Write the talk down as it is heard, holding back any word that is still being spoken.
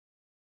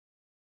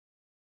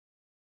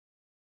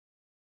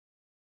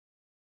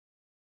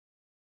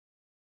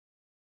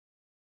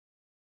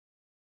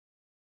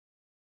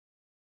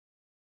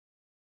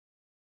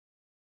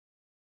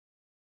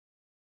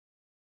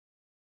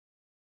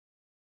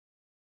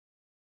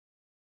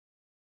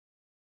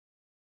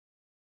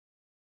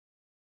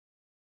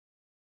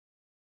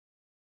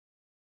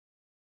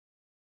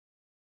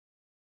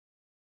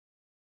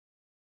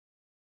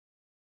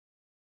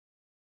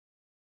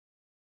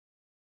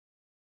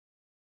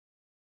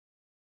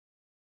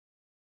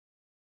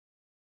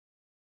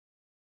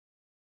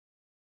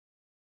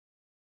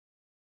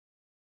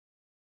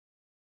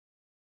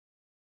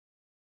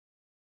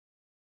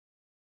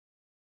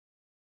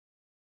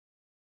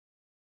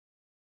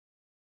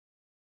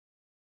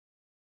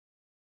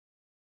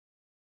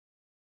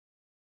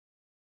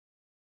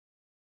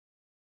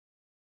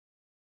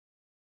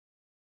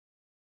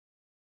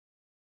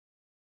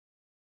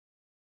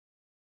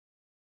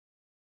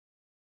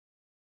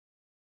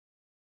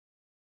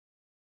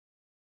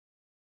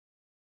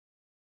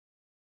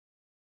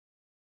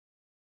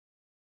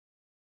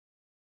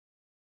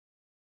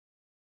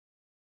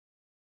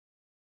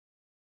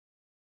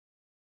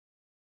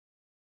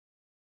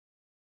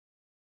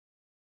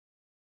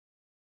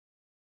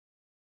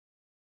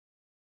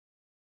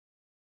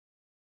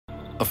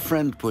A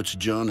friend puts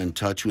John in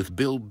touch with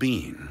Bill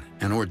Bean,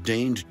 an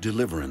ordained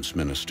deliverance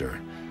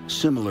minister,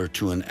 similar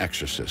to an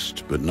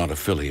exorcist, but not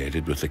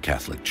affiliated with the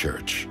Catholic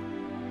Church.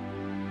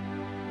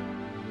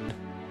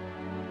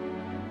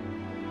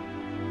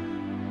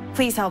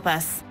 Please help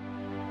us.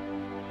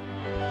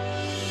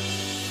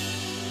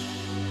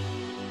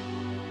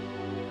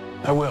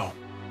 I will.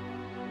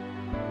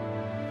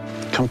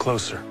 Come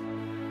closer.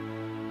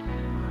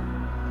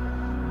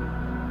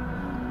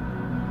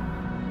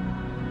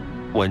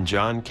 When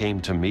John came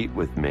to meet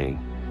with me,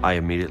 I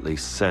immediately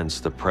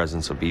sensed the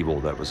presence of evil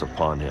that was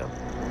upon him.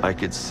 I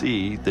could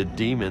see the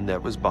demon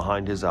that was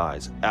behind his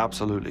eyes,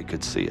 absolutely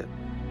could see it.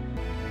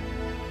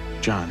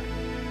 John,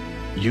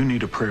 you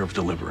need a prayer of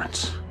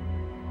deliverance.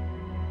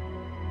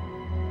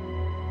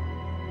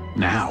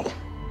 Now.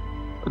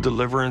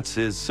 Deliverance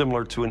is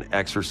similar to an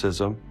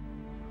exorcism.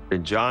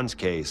 In John's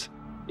case,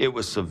 it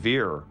was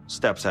severe.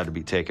 Steps had to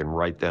be taken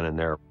right then and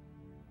there.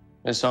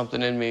 And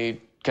something in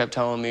me kept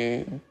telling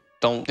me,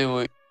 don't do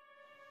it.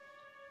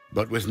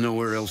 But with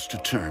nowhere else to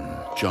turn,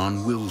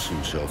 John wills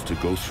himself to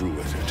go through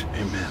with it.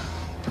 Amen.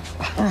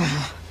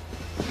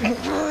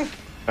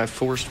 I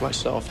forced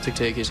myself to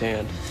take his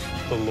hand.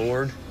 The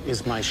Lord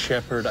is my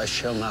shepherd, I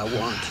shall not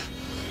want.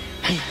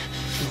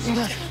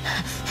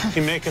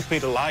 He maketh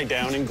me to lie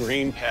down in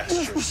green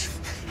pastures.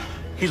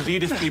 He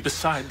leadeth me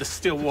beside the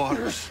still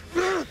waters.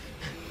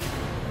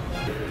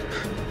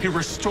 He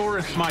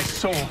restoreth my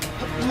soul.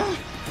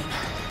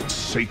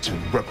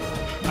 Satan, rebel.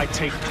 I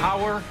take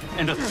power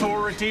and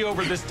authority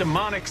over this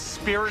demonic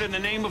spirit in the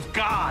name of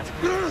God.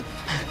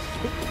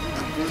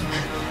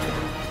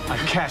 I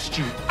cast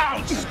you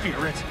out,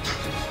 spirit.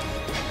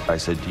 I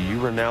said, do you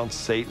renounce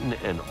Satan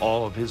and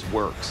all of his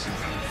works?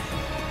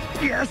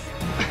 Yes,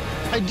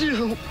 I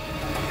do.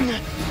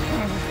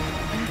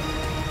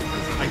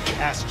 I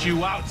cast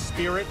you out,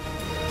 spirit.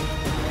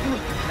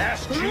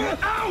 Cast you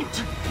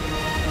out!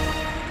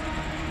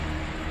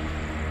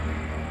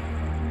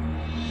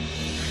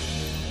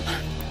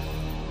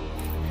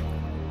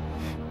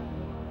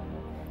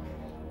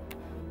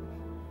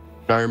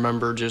 I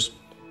remember just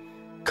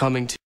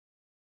coming to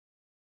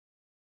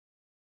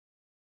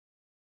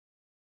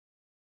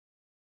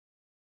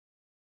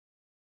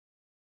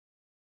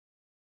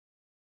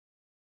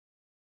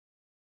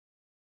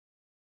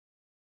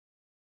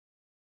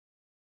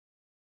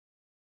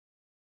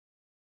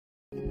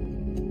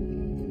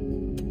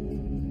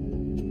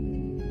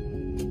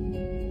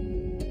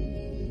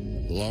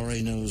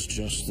Laurie knows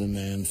just the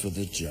man for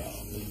the job.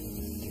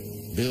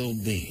 Bill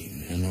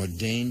Bean, an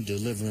ordained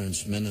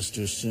deliverance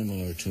minister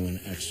similar to an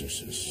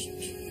exorcist.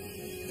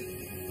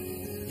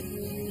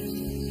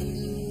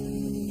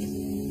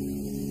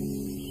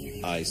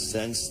 I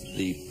sensed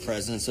the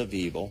presence of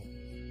evil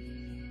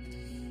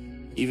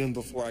even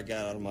before I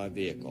got out of my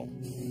vehicle.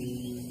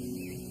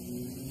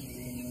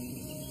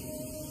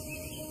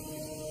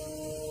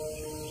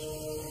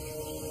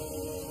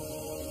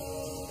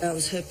 I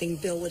was hoping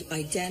Bill would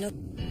identify.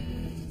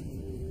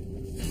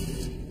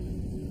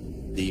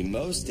 The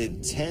most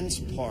intense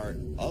part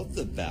of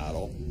the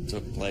battle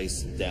took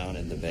place down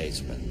in the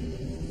basement.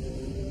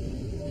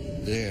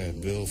 There,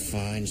 Bill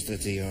finds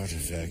that the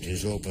artifact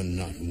has opened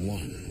not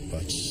one,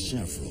 but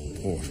several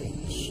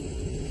portals.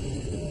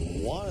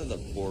 One of the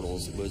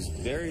portals was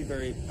very,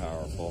 very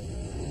powerful.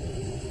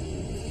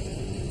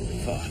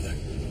 Father,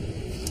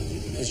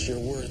 as your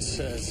word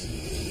says,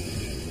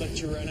 let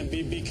your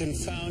enemy be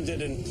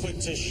confounded and put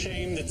to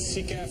shame that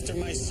seek after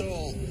my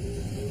soul.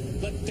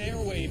 Let their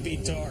way be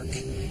dark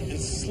and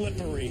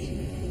slippery,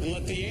 and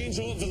let the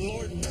angel of the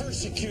Lord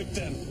persecute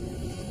them.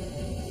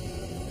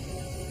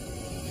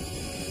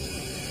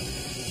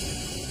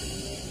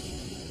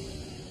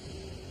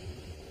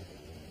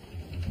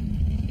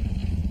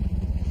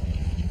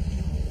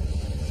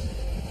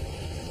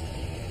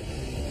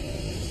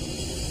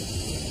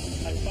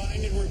 I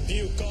bind and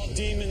rebuke all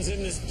demons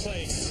in this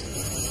place.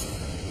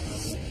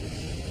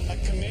 I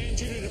command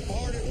you to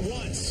depart at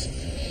once.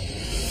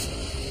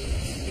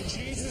 In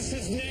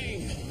Jesus'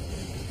 name,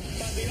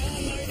 by the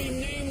almighty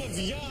name of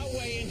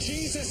Yahweh, in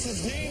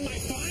Jesus' name, I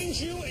bind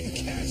you and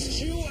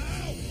cast you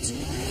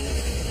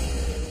out.